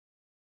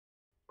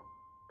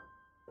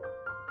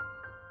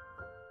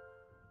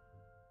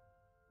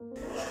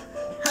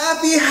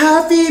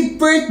Happy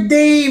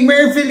birthday,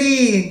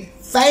 Merveline!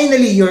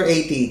 Finally, you're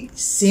 18.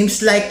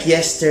 Seems like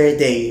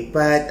yesterday,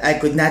 but I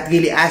could not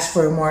really ask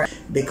for more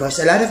because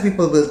a lot of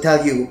people will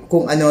tell you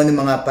kung ano-ano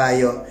mga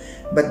payo.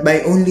 But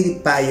my only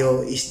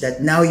payo is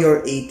that now you're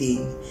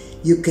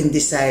 18, you can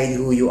decide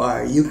who you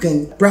are. You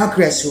can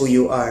progress who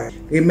you are.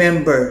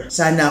 Remember,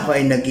 sana ako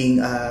ay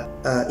naging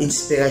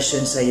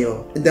inspiration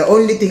sa'yo. The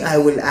only thing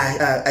I will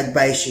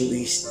advise you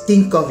is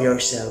think of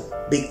yourself.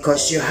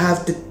 Because you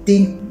have to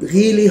think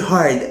really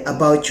hard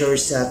about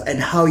yourself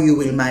and how you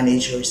will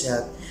manage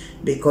yourself.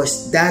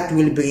 Because that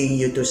will bring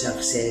you to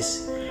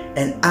success.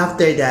 And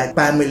after that,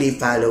 family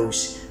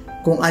follows.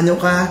 Kung ano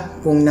ka,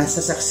 kung nasa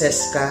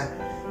success ka,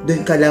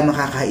 doon ka lang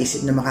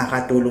makakaisip na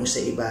makakatulong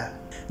sa iba.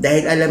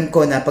 Dahil alam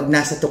ko na pag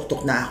nasa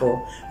tuktok na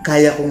ako,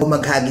 kaya kong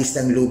maghagis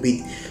ng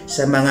lubid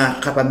sa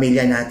mga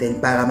kapamilya natin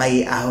para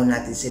maiahon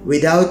natin sila.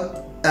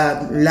 Without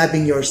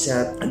loving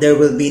yourself, there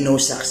will be no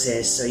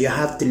success. So you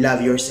have to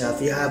love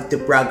yourself. You have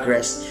to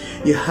progress.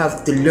 You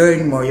have to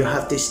learn more. You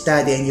have to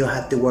study and you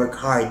have to work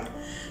hard.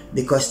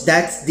 Because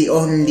that's the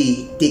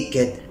only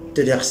ticket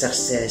to the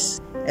success.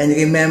 And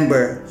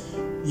remember,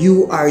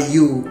 you are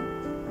you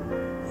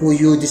who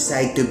you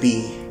decide to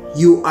be.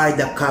 You are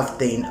the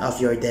captain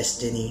of your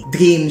destiny.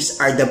 Dreams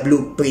are the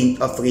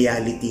blueprint of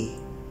reality.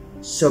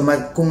 So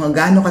kung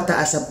gaano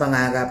kataas ang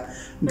pangarap,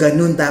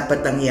 ganun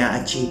dapat ang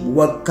i-achieve.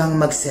 Huwag kang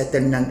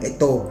mag-settle ng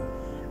ito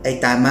ay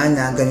tama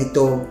na,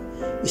 ganito,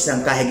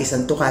 kahit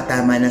isang tuka,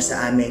 tama na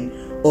sa amin.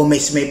 O may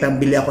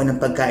pambili ako ng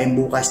pagkain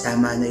bukas,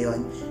 tama na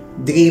yon.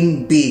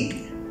 Dream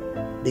big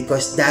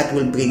because that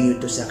will bring you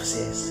to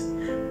success.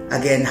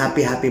 Again,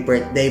 happy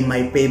birthday,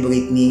 my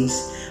favorite niece.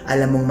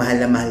 Alam mong mahal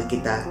na mahal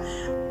kita.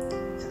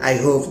 I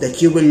hope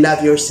that you will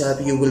love yourself,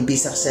 you will be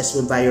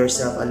successful by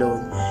yourself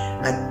alone,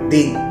 at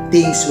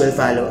things will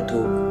follow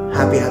through.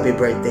 Happy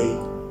birthday.